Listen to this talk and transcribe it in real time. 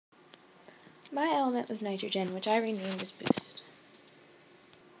My element was nitrogen, which I renamed as Boost.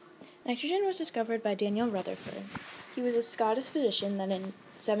 Nitrogen was discovered by Daniel Rutherford. He was a Scottish physician that in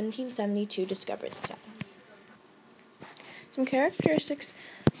 1772 discovered this atom. Some characteristics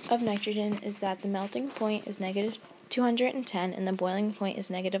of nitrogen is that the melting point is negative 210 and the boiling point is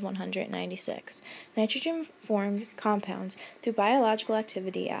negative 196. Nitrogen formed compounds through biological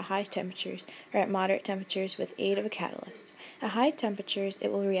activity at high temperatures or at moderate temperatures with aid of a catalyst. At high temperatures,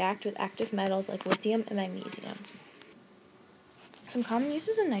 it will react with active metals like lithium and magnesium. Some common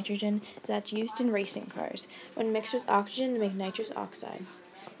uses of nitrogen is that it's used in racing cars when mixed with oxygen to make nitrous oxide.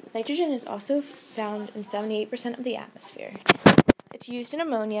 Nitrogen is also found in 78% of the atmosphere. It's used in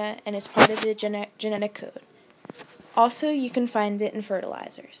ammonia and it's part of the genetic code. Also, you can find it in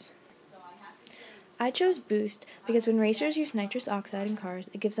fertilizers. I chose Boost because when racers use nitrous oxide in cars,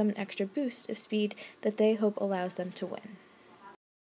 it gives them an extra boost of speed that they hope allows them to win.